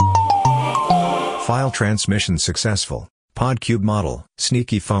File transmission successful. PodCube model.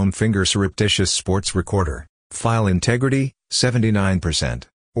 Sneaky phone finger surreptitious sports recorder. File integrity, 79%.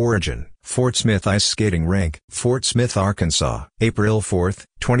 Origin, Fort Smith Ice Skating Rink, Fort Smith, Arkansas, April 4,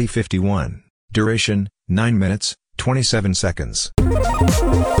 2051. Duration, 9 minutes, 27 seconds.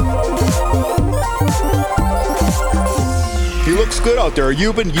 He looks good out there.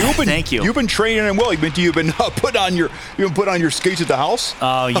 Thank you. You've been training him well. You've been put on your skates at the house.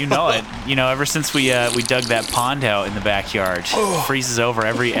 Oh, you know it. Ever since we dug that pond out in the backyard, freezes over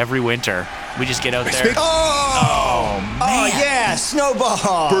every winter. We just get out there. Oh, man. Oh yeah,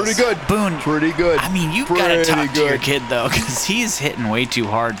 snowballs. Pretty good, Boone. Pretty good. I mean, you've got to talk to your kid though, because he's hitting way too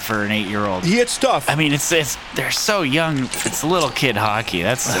hard for an 8-year-old. He hits tough. I mean, they're so young. It's little kid hockey.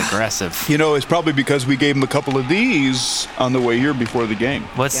 That's aggressive. It's probably because we gave him a couple of these on the way here before the game.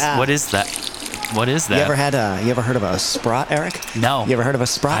 What is that? What is that? You ever heard of a Sprott, Eric? No. You ever heard of a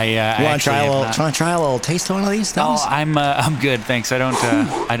Sprott? You want to try a little taste of one of these things? Oh, I'm good, thanks. I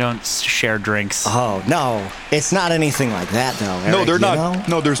don't share drinks. Oh no, it's not anything like that though. Eric, No, they're not.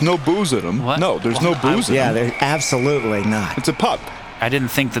 No, there's no booze in them. What? No, there's no booze in them. Yeah, they're absolutely not. It's a pup. I didn't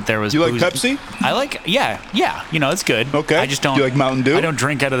think that there was. You booze. like Pepsi? I like, yeah. It's good. Okay. I just don't. Do you like Mountain Dew? I don't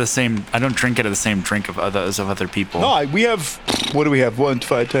drink out of the same. I don't drink out of the same drink of other people. No, we have. What do we have?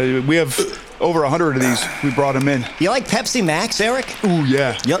 We have over 100 of these. We brought them in. You like Pepsi Max, Eric? Ooh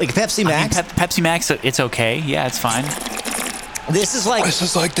yeah. You like Pepsi Max? Pepsi Max, it's okay. Yeah, it's fine. This is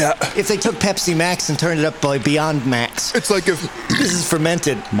like that. if they took Pepsi Max and turned it up by Beyond Max. It's like if This is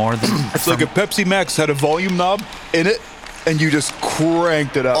fermented. More than. it's like if Pepsi Max had a volume knob in it, and you just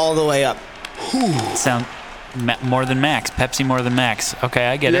cranked it up All the way up. sound more than Max. Pepsi more than Max. Okay,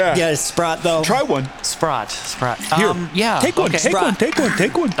 I get Yeah. it. Yeah, it's Sprott though. Try one. Sprott. Here. Yeah. Take one. Okay. Take one. Take one.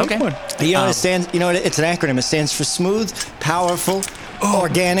 Take one. Okay. Take one. You know what it stands? You know what it's an acronym. It stands for smooth, powerful,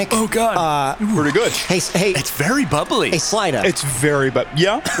 organic. Oh God. Pretty good. Hey, It's very bubbly. hey, Slider. It's very but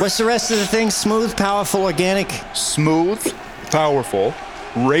yeah. What's the rest of the thing? Smooth, powerful, organic. Smooth, powerful,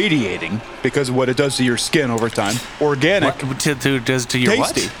 radiating because of what it does to your skin over time. Organic, What does to your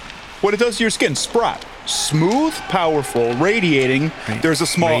tasty. what? What it does to your skin. Sprott. Smooth, powerful, radiating. There's a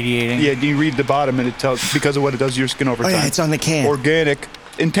small. Radiating. Yeah, you read the bottom and it tells because of what it does to your skin over Oh time. yeah, it's on the can. Organic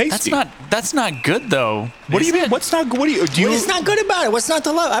and tasty. That's not good though. What do you Is mean? it? What's not? What do you? Do you? What's not good about it? What's not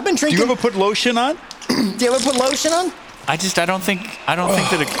to love? I've been Do drinking. you ever put lotion on? Do you ever put lotion on? I don't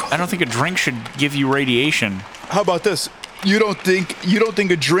think a drink should give you radiation. How about this? You don't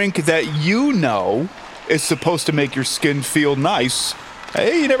think a drink that you know is supposed to make your skin feel nice?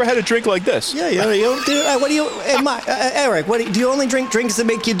 Hey, you never had a drink like this? Yeah, you don't do. What do you, Eric? Do you only drink drinks that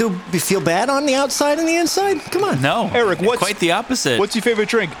make you feel bad on the outside and the inside? Come on. No, Eric, what's quite the opposite? What's your favorite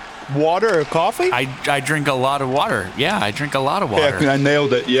drink? Water or coffee? I drink a lot of water. Yeah, I drink a lot of water. Yeah, I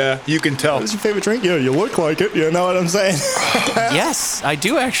nailed it. Yeah, you can tell. What's your favorite drink? Yeah, you look like it. You know what I'm saying? Yes, I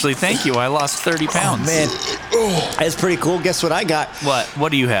do actually. Thank you. I lost 30 pounds. Man, that's pretty cool. Guess what I got? What?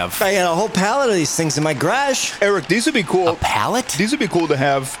 What do you have? I got a whole pallet of these things in my garage. Eric, these would be cool. A pallet? These would be cool to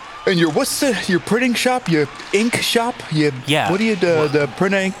have. And your your printing shop, your ink shop, Yeah. What do you do? The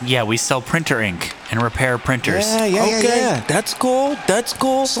print ink? Yeah, we sell printer ink and repair printers. Yeah. That's cool. That's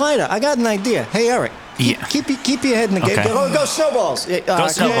cool. Slider, I got an idea. Hey, Eric. Yeah. Keep your head in the game. Okay. Go Snowballs. Go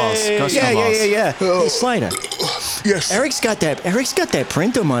Snowballs. Go Snowballs. Yeah. Hey, Slider. Yes. Eric's got that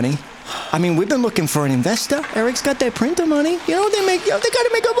printer money. I mean, we've been looking for an investor. Eric's got that printer money. They got to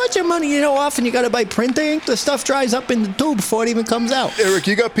make a bunch of money. Often you got to buy printer ink. The stuff dries up in the tube before it even comes out. Eric,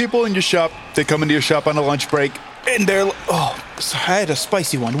 you got people in your shop. They come into your shop on a lunch break, and they're I had a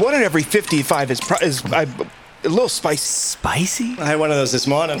spicy one. One in every 55 is a little spicy. Spicy? I had one of those this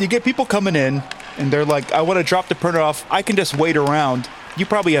morning. You get people coming in, and they're like, I want to drop the printer off. I can just wait around. You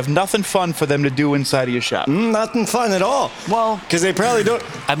probably have nothing fun for them to do inside of your shop. Nothing fun at all. Well, because they probably don't.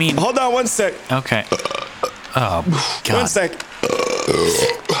 I mean, hold on one sec. Okay. Oh God. 1 sec.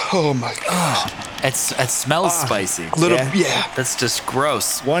 Oh my God. It smells spicy. Yeah. That's just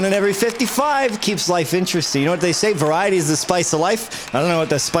gross. One in every 55 keeps life interesting. You know what they say? Variety is the spice of life. I don't know what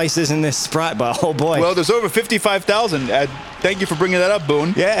the spice is in this Sprott, but oh boy. Well, there's over 55,000. Thank you for bringing that up,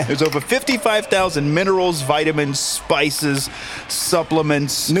 Boone. Yeah. There's over 55,000 minerals, vitamins, spices,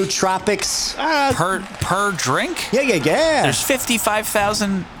 supplements. Nootropics. Per drink? Yeah. There's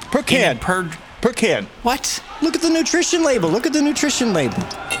 55,000 Per can. Per can. what? Look at the nutrition label.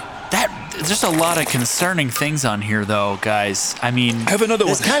 there's a lot of concerning things on here, though, guys. I mean, I have another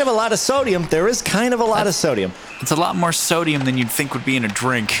one. There's kind of a lot of sodium. There is kind of a lot of sodium. it's a lot more sodium than you'd think would be in a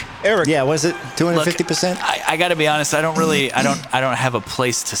drink. Eric. Yeah, was it Look, 250%? I got to be honest. I don't have a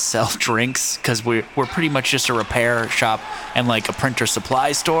place to sell drinks because we're pretty much just a repair shop and like a printer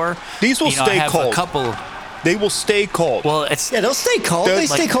supply store. These will I stay have cold. A couple. They will stay cold. Well, it's Yeah, they'll stay cold. They're They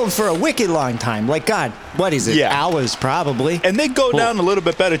stay like- cold for a wicked long time. Like, God, what is it? Yeah. Hours, probably. And they go down a little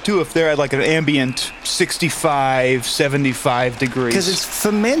bit better, too, if they're at like an ambient 65, 75 degrees. Because it's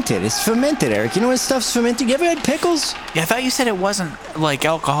fermented. It's fermented, Eric. You know when stuff's fermented? You ever had pickles? Yeah, I thought you said it wasn't like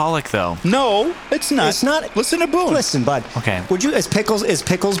alcoholic though. No, it's not. It's not. Listen to Boone. Listen, bud. Okay. Would you? Is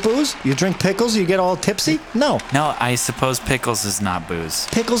pickles booze? You drink pickles, you get all tipsy? No. No, I suppose pickles is not booze.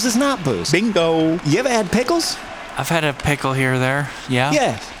 Pickles is not booze. Bingo. You ever had pickles? I've had a pickle here or there. Yeah.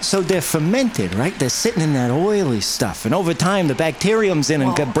 Yeah. So they're fermented, right? They're sitting in that oily stuff, and over time the bacterium's in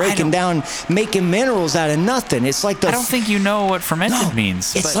and Well, breaking down, making minerals out of nothing. It's like the. I don't think you know what fermented No,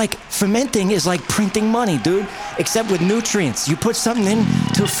 means. It's but- like fermenting is like printing money, dude. Except with nutrients. You put something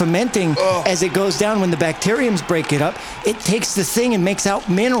into fermenting as it goes down. When the bacteriums break it up, it takes the thing and makes out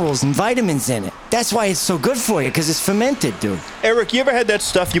minerals and vitamins in it. That's why it's so good for you, because it's fermented, dude. Eric, you ever had that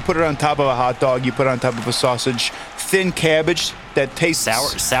stuff you put it on top of a hot dog, you put it on top of a sausage, thin cabbage that tastes...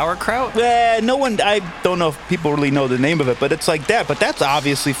 sauerkraut. No one, I don't know if people really know the name of it, but it's like that. But that's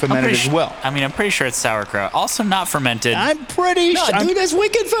obviously fermented as well. I mean, I'm pretty sure it's sauerkraut. Also not fermented. I'm pretty No, sure... dude, that's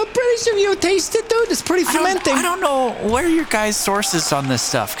wicked. I'm pretty sure you taste it, dude. It's pretty fermenting. I don't know where your guys' sources on this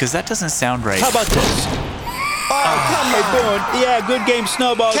stuff because that doesn't sound right. How about this? Hey, Boone. Yeah, good game,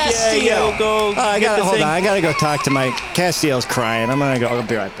 Snowball. Castillo. Yeah, we'll go I get gotta the hold thing. on. I gotta go talk to my Castiel's crying. I'm gonna go. I'll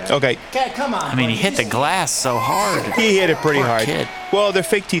be right back. Okay. Cat, come on. I mean, he hit the glass so hard. He hit it pretty Poor hard. kid. Well, they're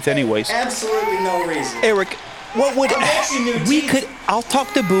fake teeth anyways. Absolutely no reason. Eric, what would... I'll get you new We teeth. could... I'll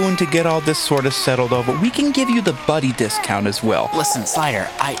talk to Boone to get all this sort of settled over. We can give you the buddy discount as well. Listen, Slider,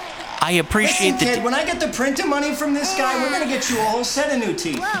 I appreciate Listen, the. kid, when I get the printer money from this guy, we're gonna get you a whole set of new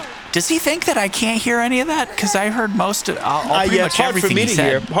teeth. Does he think that I can't hear any of that? Because I heard most of pretty Yeah, much it's hard for everything me he to said.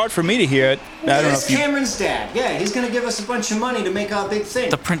 hear. Hard for me to hear it. I don't know That's if you... Cameron's dad. Yeah, he's gonna give us a bunch of money to make our big thing.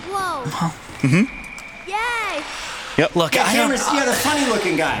 The print. Whoa. Yay. Yep. Look, Yeah, I don't. Cameron's the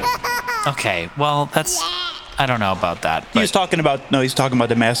funny-looking guy. Okay, well, that's. I don't know about that. He was But talking about... No, he's talking about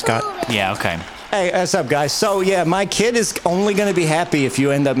the mascot. yeah, okay. Hey, what's up, guys? So, yeah, my kid is only going to be happy if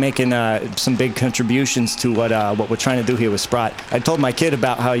you end up making some big contributions to what we're trying to do here with Sprott. I told my kid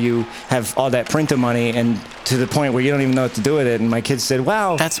about how you have all that printer money and to the point where you don't even know what to do with it. And my kid said,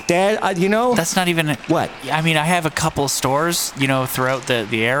 wow, That's- Dad, you know... That's not even. What? I mean, I have a couple stores, throughout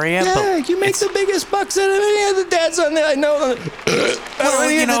the area. Yeah, but you make it's- the biggest bucks out of any of the dads on there. I know.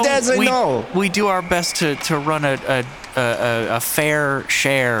 Any of the dads I know. we do our best to run a fair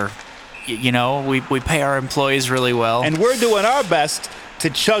share. We pay our employees really well. And we're doing our best to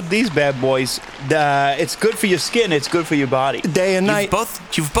chug these bad boys. It's good for your skin. It's good for your body. Day and night.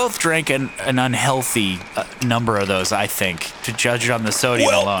 You've both drank an unhealthy number of those, I think, to judge on the sodium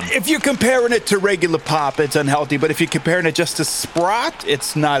Well, alone. if you're comparing it to regular pop, it's unhealthy. But if you're comparing it just to Sprott,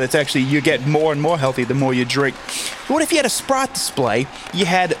 it's not. It's actually, you get more and more healthy the more you drink. What if you had a Sprott display? You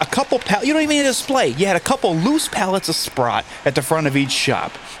had a couple you don't even need a display. You had a couple loose pallets of Sprott at the front of each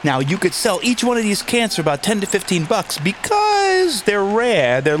shop. Now, you could sell each one of these cans for about 10 to 15 bucks because they're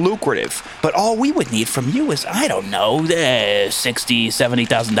rare, they're lucrative. But all we would need from you is, I don't know, $60,000,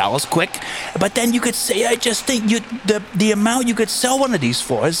 $70,000 quick. But then you could say, I just think the amount you could sell one of these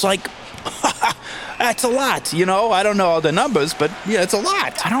for is like, that's a lot, I don't know all the numbers, but yeah, it's a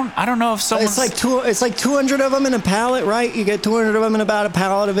lot. I don't know if someone's It's like 200 of them in a pallet, right? You get 200 of them in about a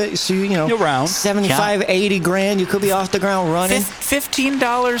pallet of it. So, You're around. 75, 80 grand. You could be off the ground running.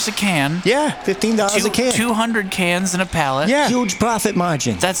 $15 a can. Yeah. $15 a can. 200 cans in a pallet. Yeah. Huge profit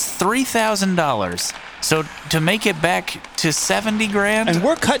margin. That's $3,000. So to make it back to 70 grand. And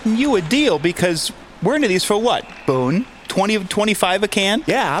we're cutting you a deal because we're into these for what, Boone? 20, 25 a can?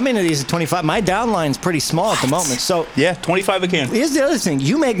 Yeah, I'm into these at 25. My downline's pretty small at the moment. So Yeah, 25 a can. here's the other thing.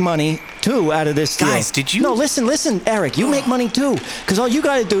 You make money, too, out of this deal. Guys, did you- No, listen, Eric. You make money, too. Because all you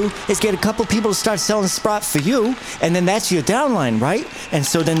got to do is get a couple people to start selling Sprott for you, and then that's your downline, right? And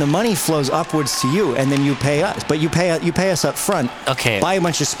so then the money flows upwards to you, and then you pay us. But you pay us up front. Okay. Buy a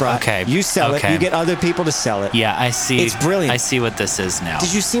bunch of Sprott. Okay. You sell it. Okay. You get other people to sell it. Yeah, I see. It's brilliant. I see what this is now.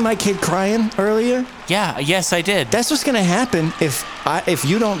 Did you see my kid crying earlier? Yeah, yes, I did. That's what's going to happen if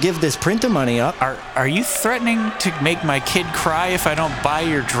you don't give this printer money up. Are you threatening to make my kid cry if I don't buy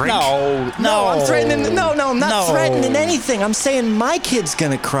your drink? No, No, I'm threatening. No, I'm not No. threatening anything. I'm saying my kid's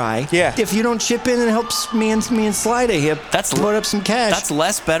gonna cry. Yeah. If you don't chip in and help me and Slider here, put up some cash. That's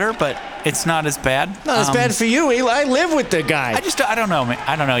less better, but it's not as bad. not as bad for you, Eli. I live with the guy. I don't know, man.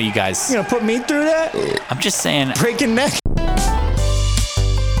 I don't know, you guys. You gonna put me through that? I'm just saying. Breaking neck.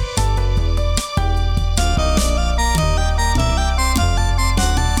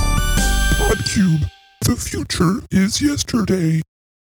 PodCube. The future is yesterday.